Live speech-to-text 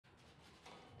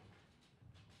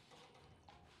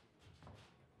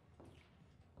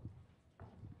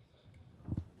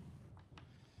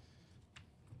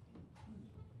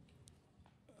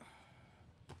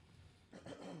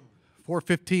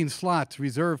4:15 slots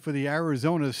reserved for the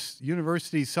Arizona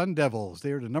University Sun Devils.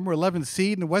 They are the number 11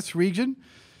 seed in the West region.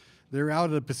 They're out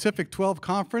of the Pacific 12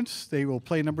 Conference. They will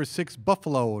play number 6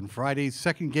 Buffalo in Friday's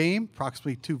second game,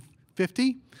 approximately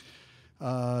 2:50.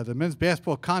 The men's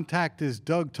basketball contact is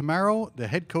Doug Tamaro. The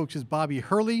head coach is Bobby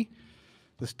Hurley.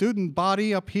 The student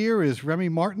body up here is Remy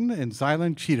Martin and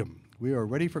Zylan Cheatham. We are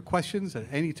ready for questions at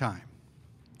any time.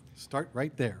 Start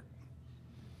right there.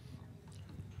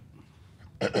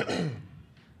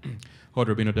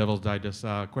 Jorge Rubino, Devils Digest.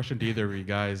 Question to either of you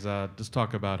guys. Just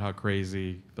talk about how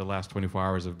crazy the last 24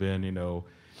 hours have been. You know,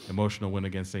 emotional win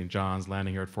against St. John's,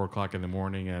 landing here at 4 o'clock in the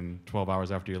morning, and 12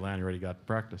 hours after you land, you already got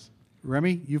practice.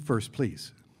 Remy, you first,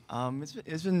 please.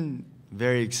 It's been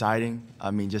very exciting.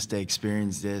 I mean, just to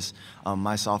experience this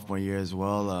my sophomore year as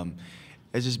well.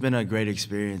 It's just been a great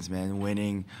experience, man,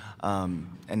 winning and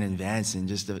advancing,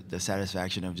 just the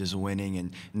satisfaction of just winning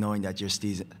and knowing that your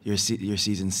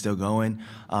season's still going.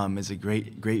 It's a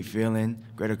great feeling,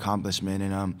 great accomplishment.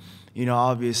 And, you know,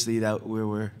 obviously that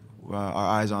we're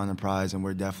our eyes are on the prize, and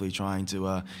we're definitely trying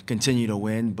to continue to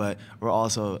win, but we're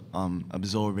also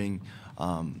absorbing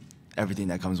everything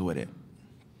that comes with it.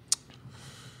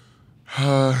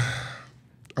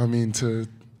 I mean, to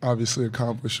obviously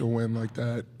accomplish a win like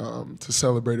that, to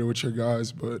celebrate it with your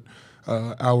guys, but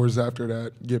hours after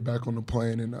that, get back on the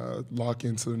plane and lock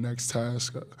into the next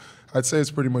task. I'd say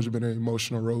it's pretty much been an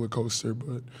emotional roller coaster,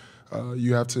 but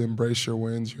you have to embrace your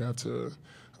wins. You have to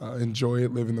enjoy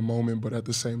it, live in the moment, but at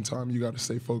the same time, you got to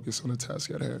stay focused on the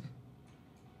task at hand.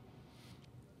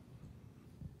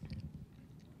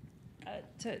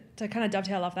 To kind of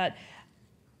dovetail off that,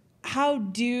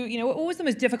 what was the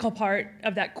most difficult part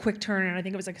of that quick turnaround? I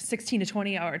think it was like a 16 to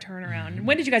 20 hour turnaround.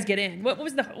 When did you guys get in? What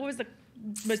was the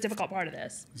most difficult part of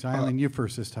this? Zylan, you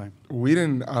first this time. We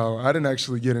didn't. I didn't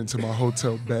actually get into my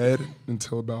hotel bed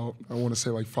until about, I want to say,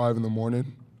 like 5 in the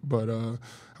morning. But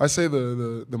I say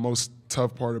the most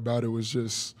tough part about it was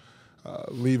just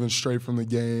leaving straight from the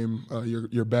game.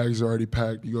 Your bags are already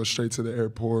packed. You go straight to the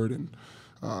airport and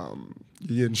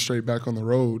you're getting straight back on the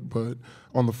road. But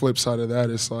on the flip side of that,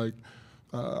 it's like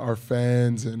our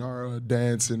fans and our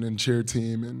dance and cheer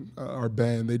team and our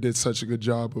band, they did such a good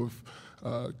job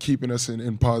of keeping us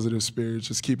in positive spirits,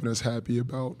 just keeping us happy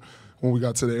about when we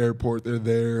got to the airport. They're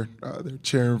there, they're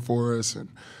cheering for us. And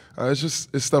it's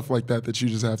stuff like that you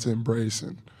just have to embrace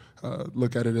and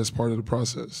look at it as part of the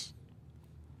process.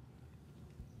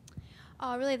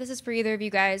 Really, this is for either of you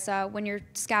guys. When you're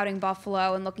scouting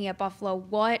Buffalo and looking at Buffalo,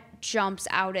 what jumps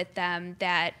out at them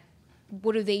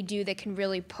what do they do that can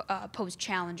really pose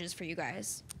challenges for you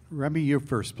guys? Remy, you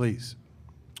first, please.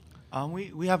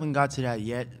 We haven't got to that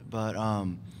yet, but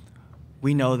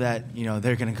we know that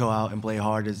they're going to go out and play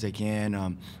hard as they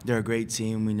can. They're a great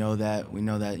team. We know that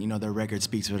their record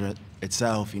speaks for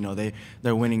itself. They're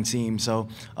a winning team, so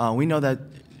we know that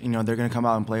they're going to come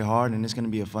out and play hard, and it's going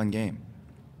to be a fun game.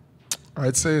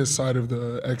 I'd say aside of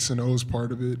the X and O's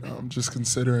part of it, just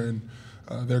considering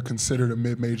they're considered a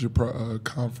mid-major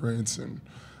conference, and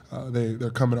they're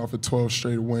coming off of 12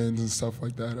 straight wins and stuff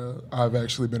like that. I've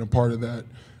actually been a part of that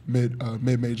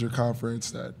mid-major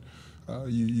conference that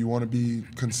you want to be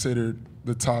considered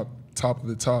the top of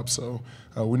the top. So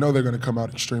we know they're going to come out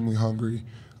extremely hungry.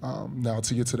 Now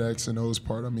to get to the X and O's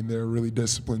part, I mean, they're a really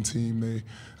disciplined team.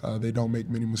 They don't make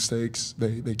many mistakes.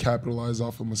 They capitalize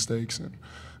off of mistakes, and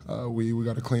we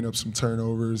got to clean up some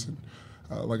turnovers. And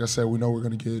like I said, we know we're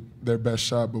going to get their best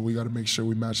shot, but we got to make sure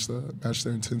we match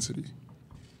their intensity.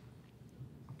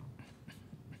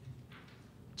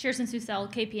 Cheerson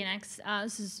Susel, KPNX.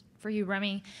 This is for you,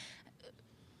 Remy.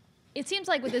 It seems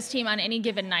like with this team on any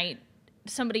given night,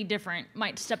 somebody different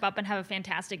might step up and have a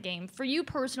fantastic game. For you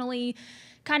personally,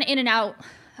 kind of in and out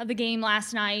of the game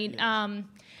last night,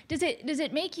 does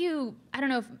it make you, I don't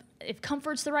know if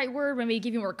comfort's the right word, maybe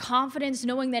give you more confidence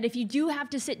knowing that if you do have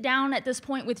to sit down at this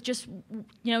point with just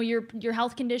your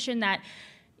health condition, that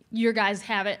your guys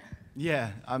have it?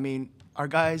 Yeah, I mean, our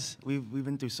guys, we've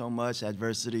been through so much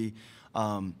adversity,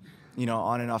 on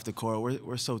and off the court.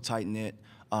 We're so tight-knit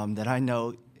that I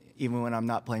know even when I'm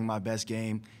not playing my best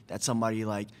game, that somebody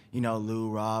like,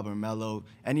 Lou, Rob, or Melo,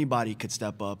 anybody could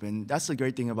step up. And that's the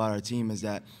great thing about our team is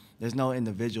that there's no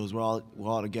individuals. We're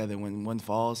all together. When one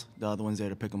falls, the other one's there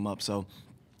to pick them up. So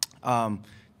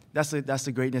that's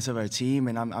the greatness of our team,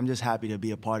 and I'm just happy to be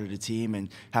a part of the team and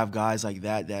have guys like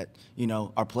that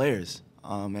are players.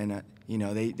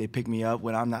 They pick me up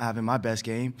when I'm not having my best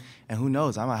game, and who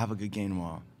knows, I might have a good game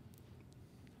tomorrow.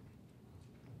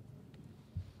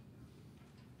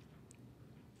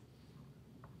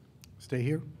 Stay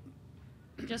here.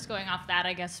 Just going off that,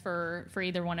 I guess for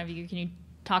either one of you, can you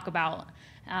talk about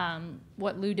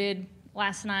what Lou did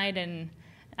last night, and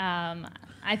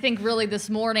I think really this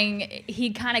morning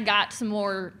he kind of got some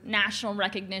more national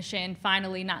recognition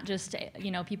finally, not just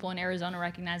people in Arizona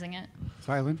recognizing it.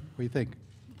 Silent, what do you think?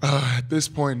 At this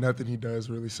point, nothing he does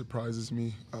really surprises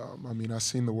me. I mean, I've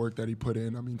seen the work that he put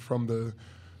in. I mean,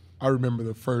 I remember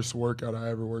the first workout I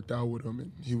ever worked out with him,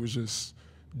 and he was just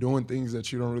doing things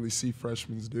that you don't really see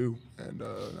freshmen do. And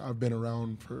I've been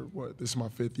around for, this is my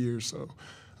 5th year, so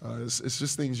it's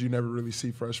just things you never really see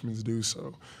freshmen do.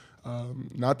 So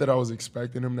not that I was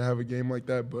expecting him to have a game like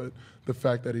that, but the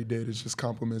fact that he did is just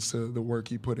compliments to the work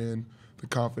he put in, the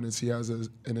confidence he has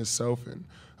in himself, and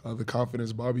the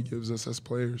confidence Bobby gives us as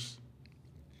players.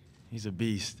 He's a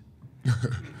beast.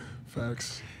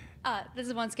 Facts. This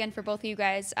is once again for both of you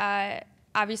guys.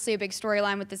 Obviously, a big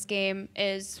storyline with this game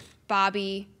is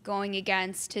Bobby going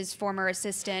against his former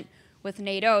assistant with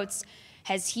Nate Oates.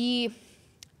 Has he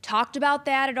talked about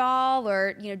that at all,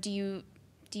 or do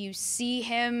you see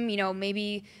him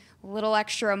maybe a little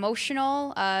extra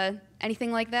emotional,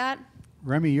 anything like that?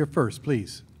 Remy, you're first,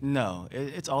 please. No,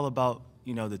 it's all about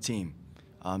the team.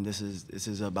 This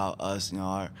is about us,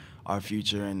 our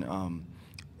future, and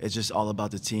it's just all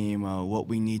about the team. What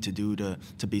we need to do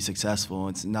to be successful.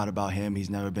 It's not about him. He's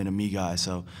never been a me guy.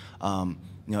 So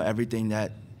everything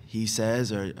that he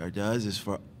says or does is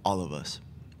for all of us.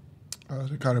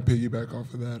 To kind of piggyback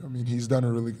off of that, I mean, he's done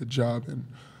a really good job in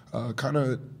kind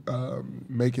of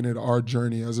making it our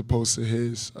journey as opposed to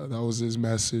his. That was his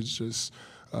message. Just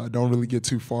don't really get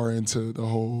too far into the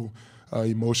whole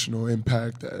emotional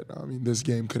impact that this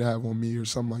game could have on me or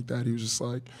something like that. He was just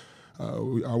like,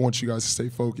 I want you guys to stay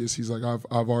focused. He's like,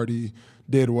 I've already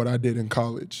did what I did in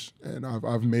college, and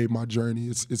I've made my journey.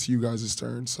 It's you guys'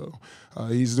 turn. So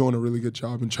he's doing a really good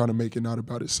job in trying to make it not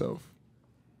about himself.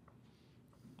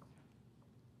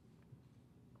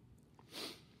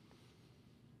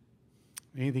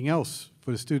 Anything else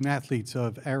for the student athletes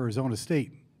of Arizona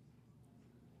State?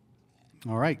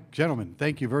 All right, gentlemen,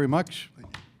 thank you very much.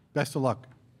 Best of luck.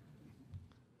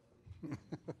 Good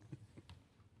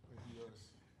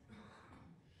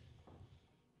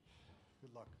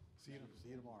luck. See you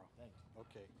tomorrow.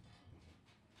 Okay.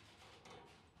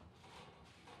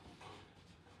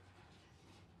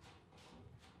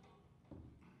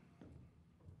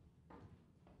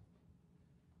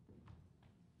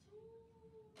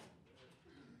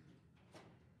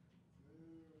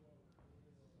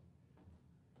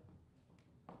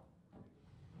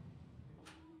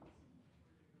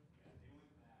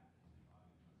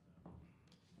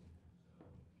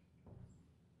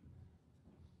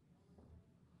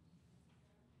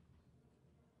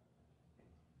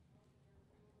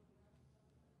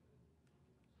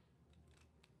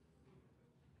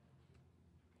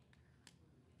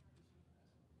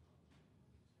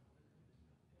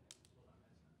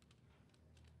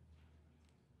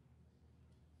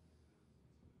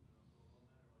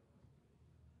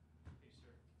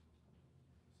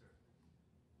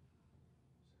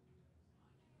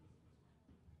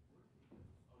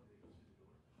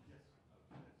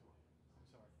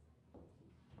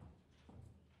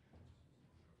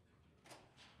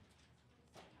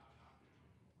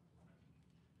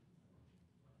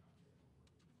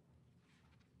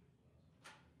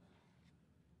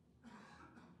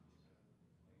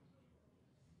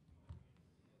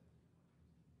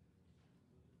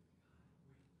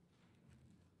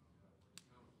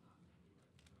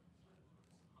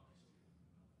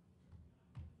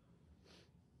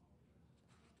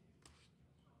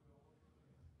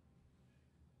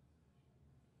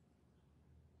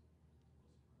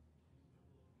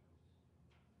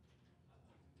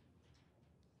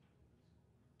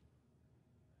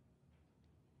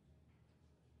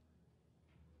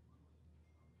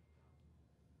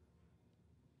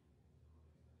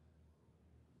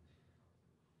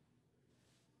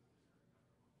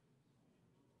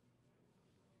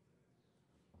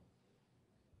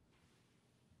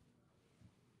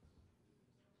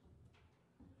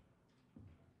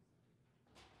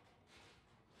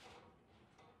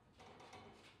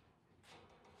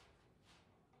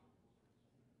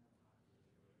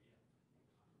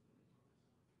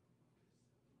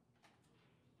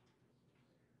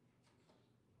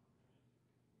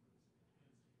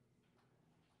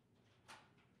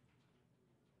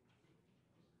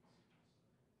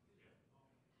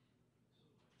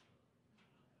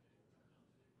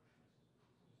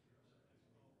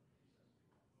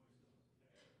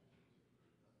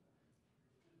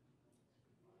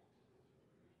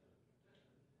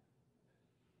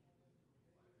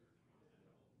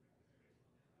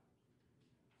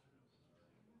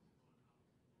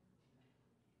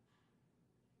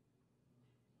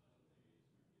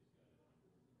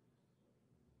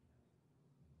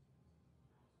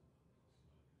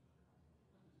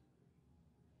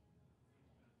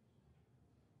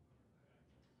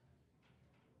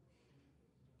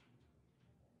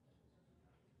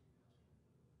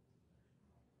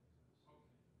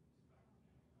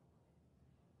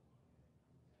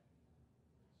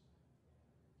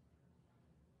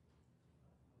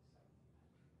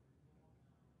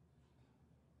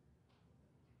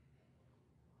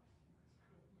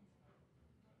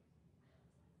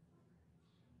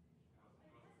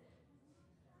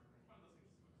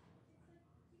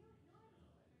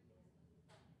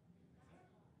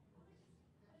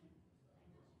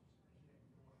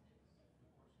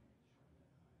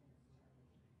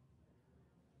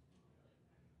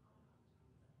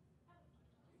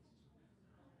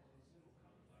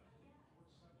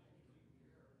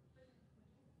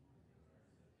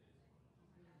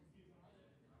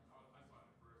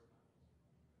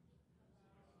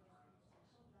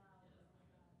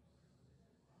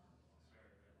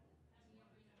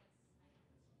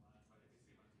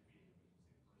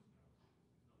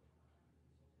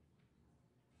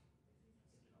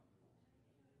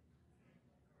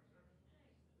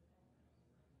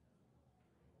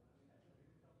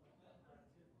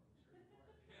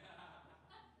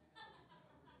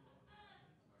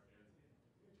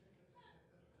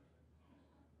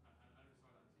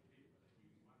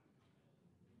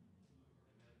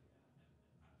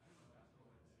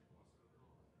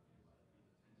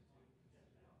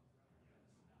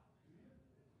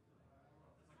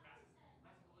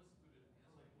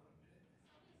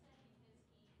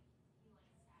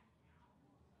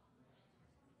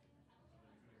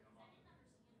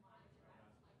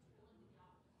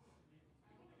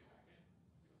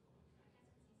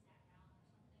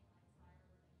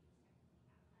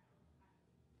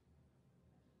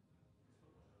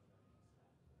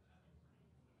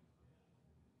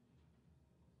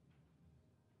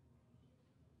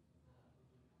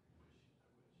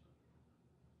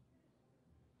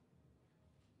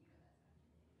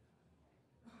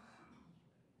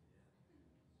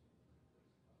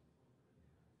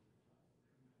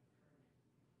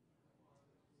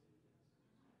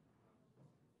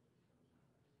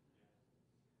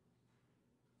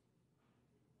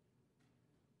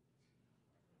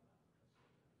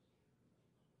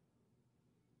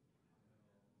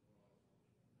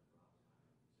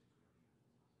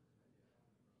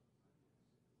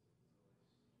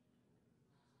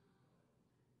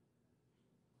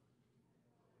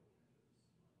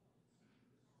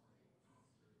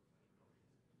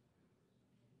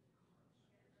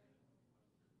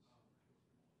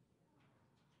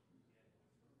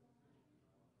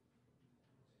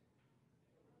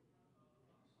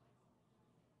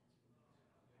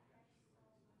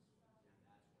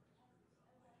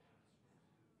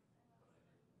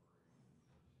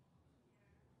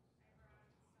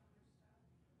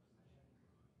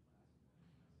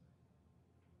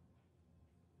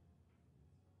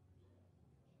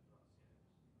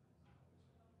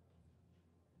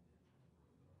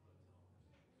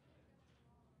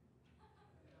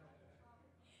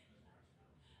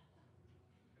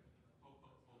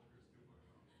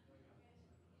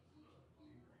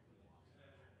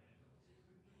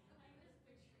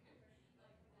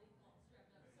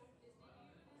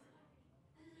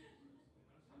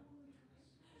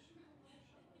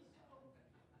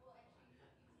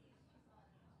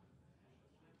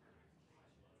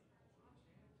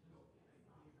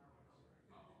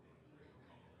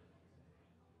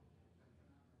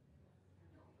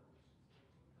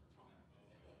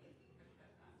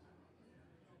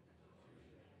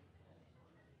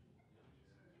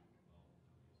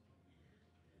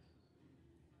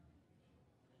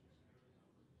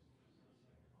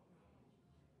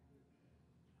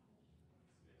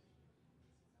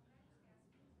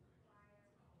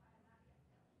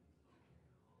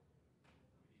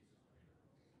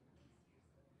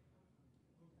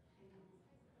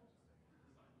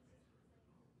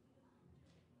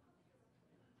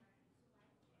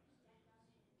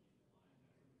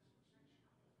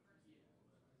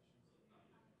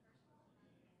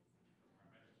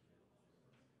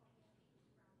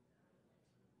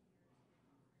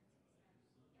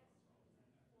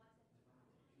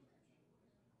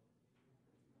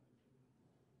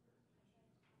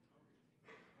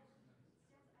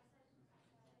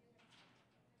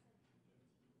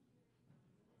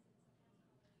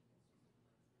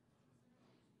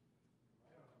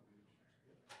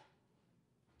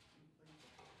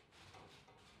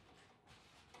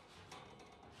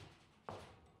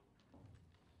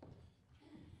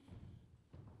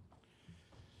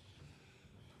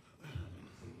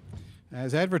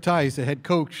 As advertised, the head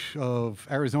coach of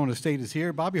Arizona State is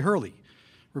here, Bobby Hurley.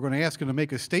 We're going to ask him to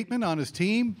make a statement on his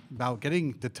team about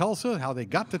getting to Tulsa, how they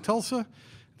got to Tulsa.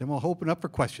 Then we'll open up for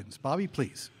questions. Bobby,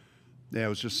 please. Yeah, it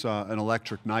was just an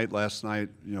electric night last night.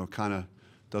 You know, kind of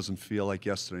doesn't feel like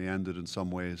yesterday ended in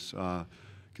some ways,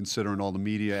 considering all the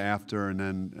media after and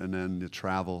then the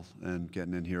travel and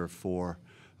getting in here at 4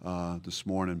 this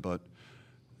morning. But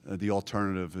the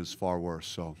alternative is far worse.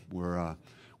 So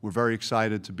we're very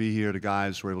excited to be here. The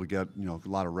guys were able to get a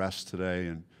lot of rest today,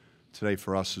 and today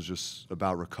for us is just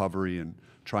about recovery and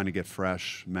trying to get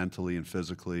fresh mentally and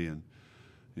physically, and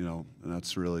and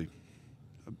that's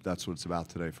what it's about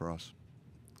today for us.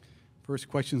 First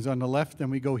question's on the left, then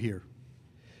we go here.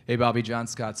 Hey, Bobby, John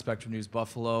Scott, Spectrum News,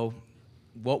 Buffalo.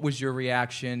 What was your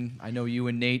reaction? I know you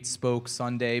and Nate spoke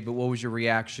Sunday, but what was your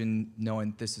reaction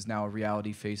knowing this is now a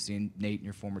reality facing Nate and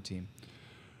your former team?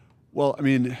 Well, I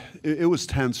mean, it was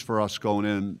tense for us going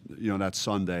in, that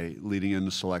Sunday, leading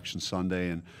into Selection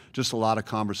Sunday, and just a lot of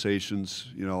conversations,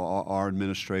 our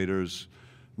administrators,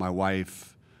 my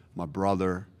wife, my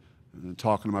brother, and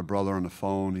talking to my brother on the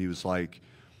phone. He was like,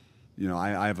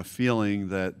 I have a feeling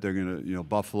that they're going to,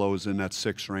 Buffalo is in that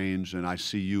 6 range, and I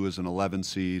see you as an 11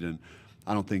 seed, and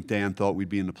I don't think Dan thought we'd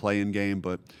be in the play-in game,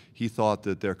 but he thought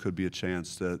that there could be a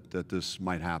chance that this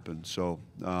might happen. So,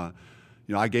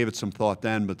 I gave it some thought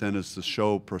then, but then as the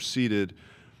show proceeded,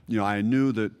 I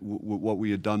knew that what we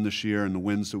had done this year and the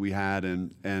wins that we had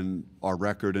and our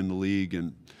record in the league,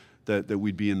 and that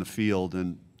we'd be in the field,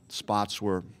 and spots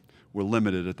were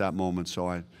limited at that moment. So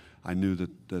I knew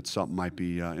that something might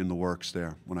be in the works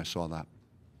there when I saw that.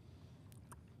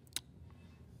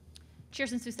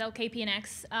 Cheers and Susel,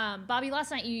 KPNX. Bobby,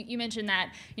 last night you mentioned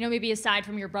that, maybe aside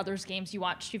from your brother's games, you've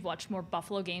watched more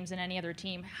Buffalo games than any other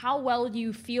team. How well do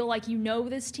you feel like you know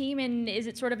this team, and is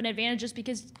it sort of an advantage just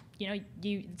because,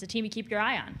 it's a team you keep your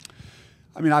eye on?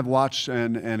 I mean, I've watched,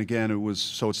 and again,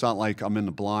 it's not like I'm in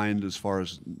the blind as far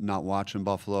as not watching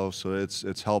Buffalo, so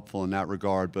it's helpful in that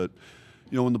regard. But,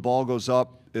 when the ball goes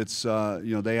up, it's,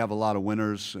 they have a lot of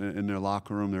winners in their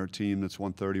locker room. They're a team that's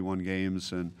won 31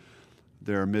 games, and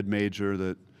they're a mid-major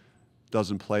that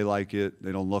doesn't play like it.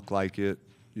 They don't look like it.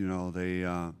 They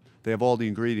have all the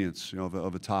ingredients, of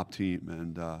a top team.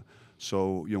 And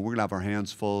so, we're going to have our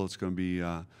hands full. It's going to be,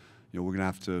 we're going to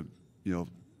have to,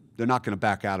 they're not going to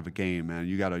back out of a game, man.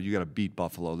 You got to beat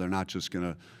Buffalo. They're not just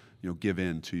going to, give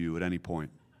in to you at any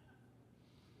point.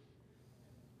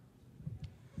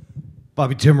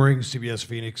 Bobby Timmering, CBS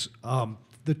Phoenix.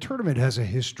 The tournament has a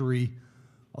history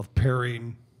of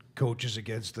pairing coaches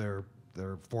against their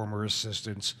former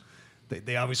assistants.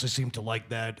 They obviously seem to like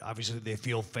that. Obviously, they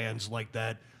feel fans like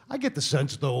that. I get the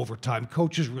sense, though, over time,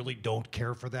 coaches really don't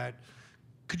care for that.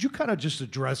 Could you kind of just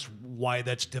address why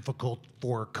that's difficult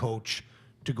for a coach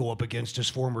to go up against his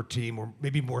former team, or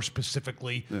maybe more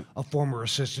specifically, a former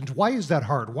assistant? Why is that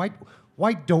hard?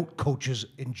 Why don't coaches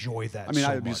enjoy that so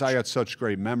much? Because I got such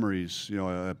great memories,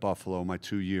 at Buffalo, my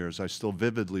 2 years. I still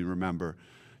vividly remember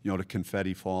the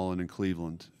confetti falling in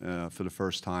Cleveland for the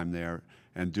first time there,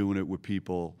 and doing it with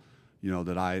people,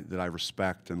 that I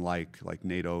respect and like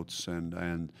Nate Oates,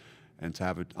 and to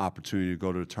have an opportunity to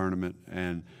go to a tournament,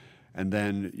 and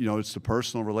then it's the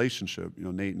personal relationship.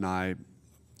 Nate and I,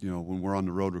 when we're on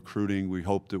the road recruiting, we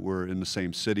hope that we're in the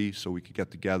same city so we could get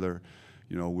together.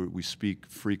 We speak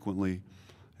frequently,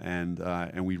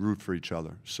 and we root for each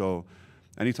other. So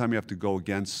anytime you have to go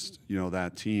against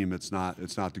that team, it's not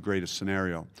the greatest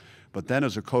scenario. But then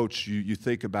as a coach, you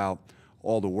think about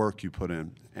all the work you put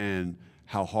in and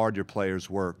how hard your players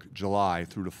work July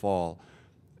through the fall,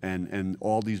 and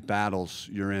all these battles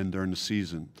you're in during the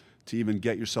season to even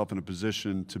get yourself in a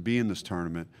position to be in this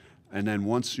tournament. And then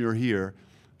once you're here,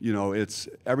 it's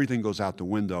everything goes out the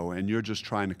window, and you're just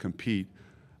trying to compete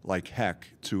like heck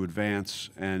to advance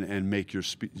and make your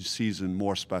season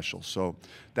more special. So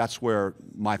that's where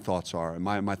my thoughts are. And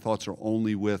my thoughts are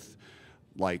only with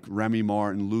like Remy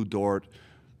Martin, Lou Dort,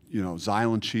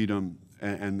 Zylan Cheatham,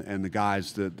 and the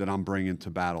guys that I'm bringing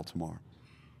to battle tomorrow.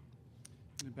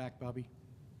 In the back, Bobby.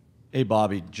 Hey,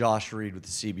 Bobby. Josh Reed with the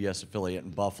CBS affiliate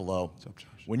in Buffalo. What's up, Josh?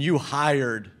 When you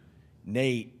hired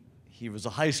Nate, he was a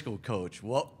high school coach.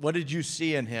 What did you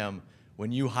see in him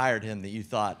when you hired him that you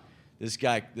thought, this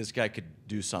guy could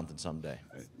do something someday?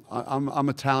 I'm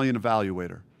Italian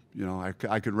evaluator.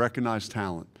 I could recognize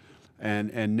talent,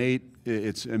 and Nate,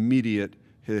 it's immediate.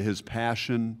 His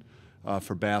passion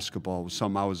for basketball was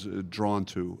something I was drawn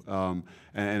to,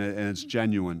 and it's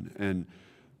genuine. And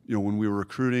when we were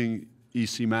recruiting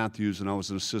E.C. Matthews, and I was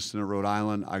an assistant at Rhode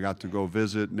Island, I got to go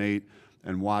visit Nate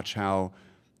and watch how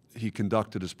he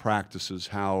conducted his practices,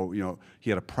 how, you know, he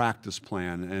had a practice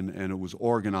plan and it was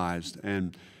organized.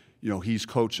 And, you know, he's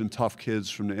coaching tough kids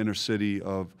from the inner city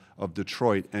of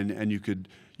Detroit, and you could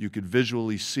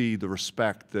visually see the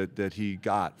respect that he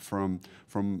got from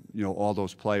you know, all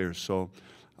those players. So,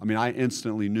 I mean, I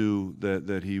instantly knew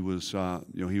that he was you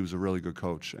know, he was a really good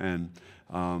coach. And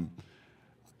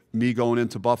me going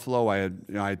into Buffalo, I had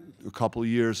a couple of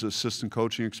years of assistant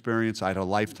coaching experience. I had a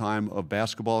lifetime of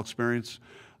basketball experience,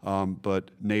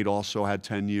 but Nate also had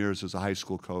 10 years as a high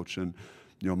school coach. And,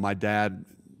 you know, my dad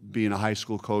being a high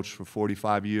school coach for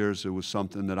 45 years, it was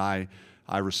something that I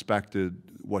respected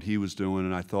what he was doing,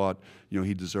 and I thought, you know,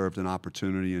 he deserved an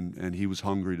opportunity, and he was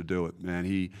hungry to do it. Man,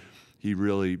 he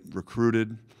really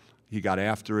recruited. He got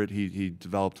after it. He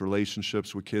developed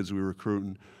relationships with kids we were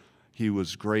recruiting. He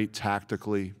was great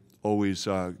tactically, always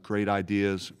great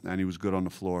ideas, and he was good on the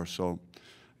floor. So,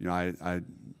 you know,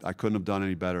 I couldn't have done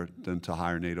any better than to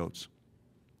hire Nate Oates.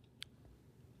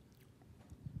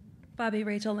 Bobby,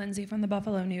 Rachel Lindsay from the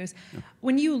Buffalo News. Yeah.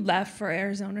 When you left for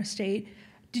Arizona State,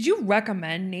 did you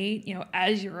recommend Nate, you know,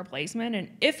 as your replacement? And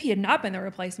if he had not been the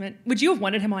replacement, would you have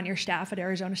wanted him on your staff at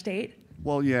Arizona State?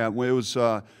 Well, yeah, it was,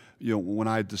 you know, when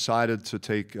I decided to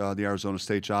take the Arizona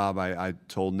State job, I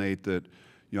told Nate that,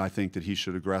 you know, I think that he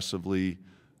should aggressively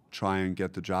try and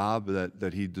get the job,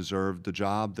 that he deserved the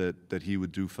job, that he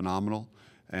would do phenomenal,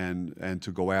 and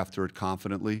to go after it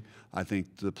confidently. I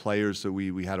think the players that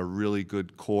we had a really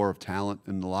good core of talent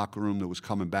in the locker room that was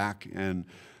coming back, and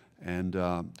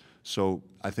so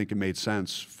I think it made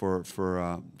sense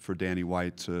for Danny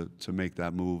White to make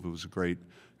that move. It was a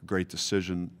great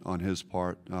decision on his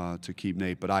part to keep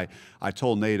Nate. But I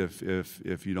told Nate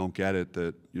if you don't get it,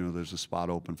 that, you know, there's a spot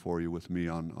open for you with me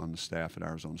on the staff at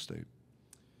Arizona State.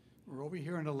 We're over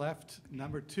here on the left.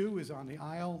 Number 2 is on the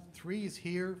aisle. 3 is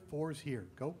here. 4 is here.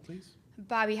 Go, please.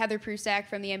 Bobby, Heather Prusak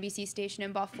from the NBC station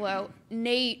in Buffalo.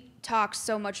 Nate talks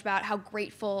so much about how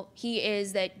grateful he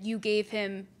is that you gave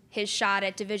him his shot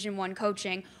at Division I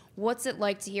coaching. What's it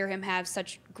like to hear him have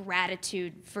such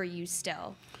gratitude for you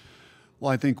still? Well,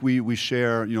 I think we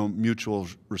share, you know, mutual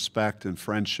respect and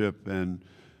friendship, and,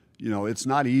 you know, it's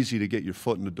not easy to get your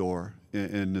foot in the door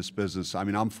in this business. I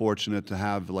mean, I'm fortunate to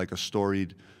have like a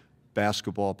storied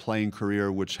basketball playing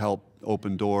career, which helped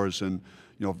open doors, and,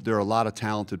 you know, there are a lot of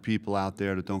talented people out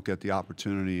there that don't get the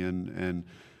opportunity, and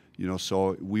you know,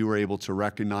 so we were able to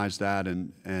recognize that,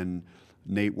 and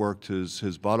Nate worked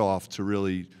his butt off to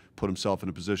really put himself in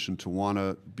a position to want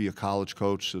to be a college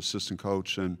coach, assistant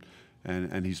coach,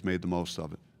 and he's made the most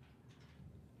of it.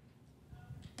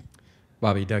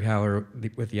 Bobby, Doug Howler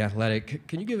with The Athletic.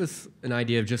 Can you give us an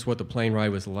idea of just what the plane ride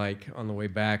was like on the way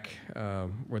back?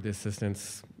 Were the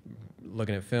assistants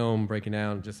looking at film, breaking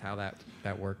down just how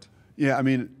that worked? Yeah, I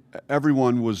mean,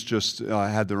 everyone was just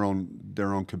had their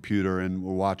own computer and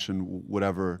were watching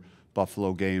whatever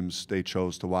Buffalo games they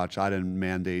chose to watch. I didn't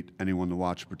mandate anyone to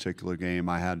watch a particular game.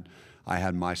 I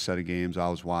had my set of games I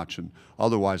was watching.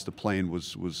 Otherwise, the plane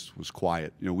was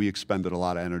quiet. You know, we expended a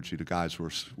lot of energy. The guys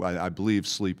were, I believe,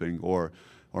 sleeping or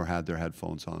had their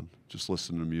headphones on, just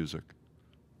listening to music.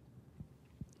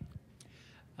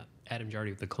 Adam Jardy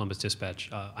with the Columbus Dispatch.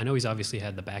 I know he's obviously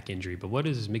had the back injury, but what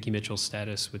is Mickey Mitchell's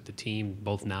status with the team,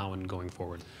 both now and going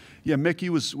forward? Yeah, Mickey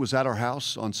was at our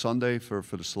house on Sunday for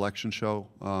the selection show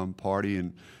party,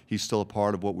 and he's still a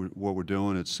part of what we're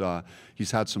doing. It's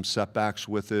he's had some setbacks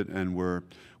with it, and we're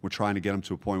trying to get him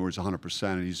to a point where he's 100%,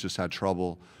 and he's just had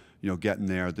trouble, you know, getting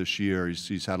there this year.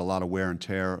 He's had a lot of wear and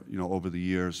tear, you know, over the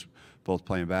years, both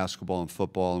playing basketball and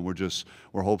football, and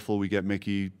we're hopeful we get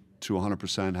Mickey to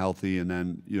 100% healthy, and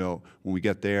then, you know, when we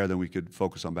get there, then we could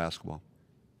focus on basketball.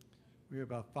 We have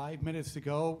about 5 minutes to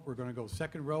go. We're going to go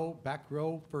second row, back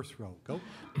row, first row. Go.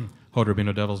 Holder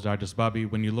Rubino, Devils Digest. Bobby,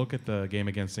 when you look at the game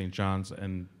against St. John's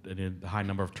and the high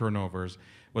number of turnovers,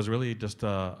 was it really just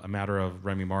a matter of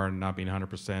Remy Martin not being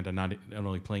 100% and not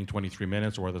only playing 23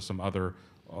 minutes, or are there some other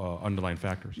underlying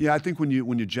factors? Yeah, I think when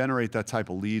you generate that type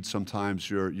of lead, sometimes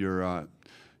you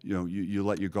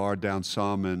let your guard down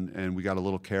some, and we got a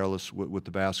little careless with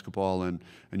the basketball, and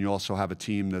you also have a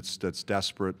team that's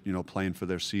desperate, you know, playing for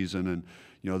their season, and,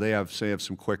 you know, they have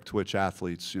some quick twitch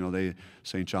athletes. You know,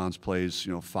 St. John's plays,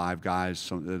 you know, 5 guys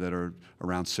that are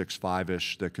around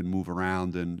 6'5" that can move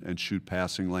around and shoot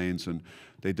passing lanes, and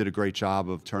they did a great job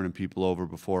of turning people over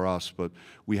before us, but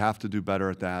we have to do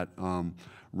better at that.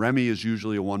 Remy is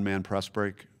usually a one-man press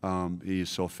break. He is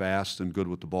so fast and good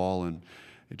with the ball, and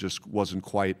it just wasn't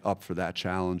quite up for that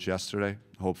challenge yesterday.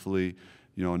 Hopefully,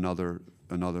 you know,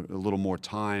 a little more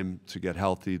time to get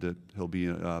healthy, that he'll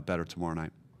be better tomorrow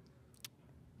night.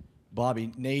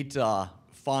 Bobby, Nate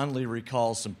fondly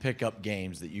recalls some pickup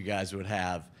games that you guys would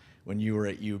have when you were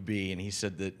at UB, and he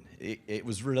said that it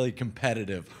was really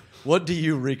competitive. What do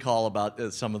you recall about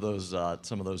some of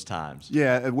those times?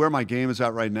 Yeah, and where my game is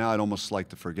at right now, I'd almost like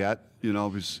to forget,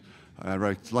 because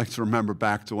I'd like to remember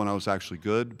back to when I was actually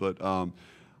good. But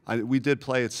we did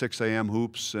play at 6 a.m.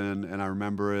 hoops, and I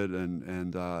remember it.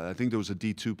 And I think there was a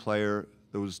D2 player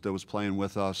that was playing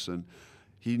with us, and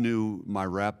he knew my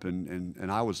rep,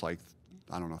 and I was like,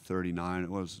 I don't know, 39. It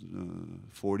was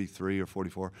 43 or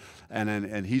 44,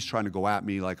 and he's trying to go at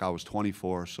me like I was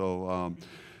 24. So.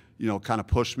 Kind of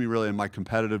pushed me really, and my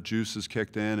competitive juices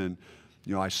kicked in, and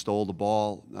I stole the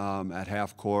ball at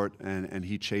half court, and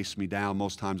he chased me down.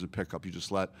 Most times in pickup, you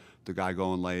just let the guy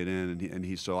go and lay it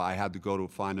in, so I had to go to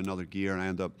find another gear, and I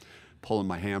ended up pulling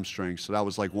my hamstring. So that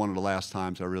was like one of the last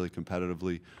times I really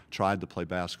competitively tried to play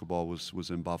basketball was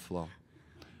in Buffalo.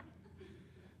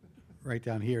 Right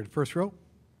down here, first row.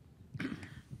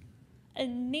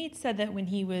 And Nate said that when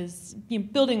he was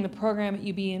building the program at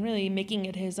UB and really making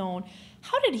it his own,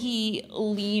 how did he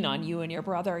lean on you and your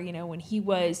brother, when he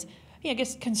was, I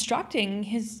guess, constructing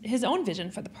his own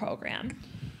vision for the program?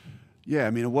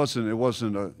 Yeah, it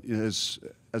wasn't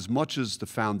as much as the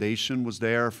foundation was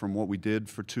there from what we did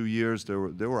for 2 years. There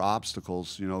were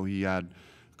obstacles. He had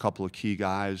a couple of key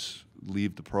guys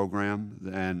leave the program,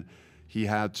 and he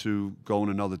had to go in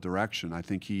another direction. I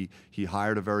think he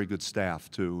hired a very good staff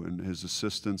too, and his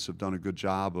assistants have done a good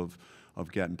job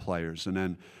of getting players. And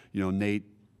then Nate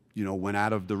went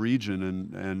out of the region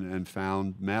and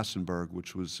found Massenburg,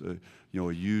 which was a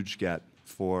huge get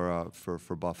for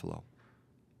Buffalo.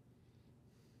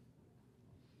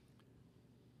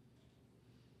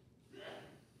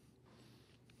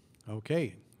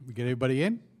 Okay, we get everybody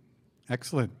in?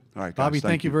 Excellent. All right, guys, Bobby,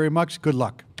 thank you very much. Good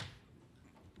luck.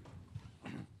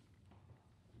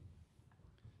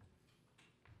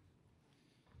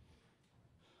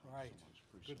 All right.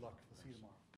 Good luck. We'll see you tomorrow.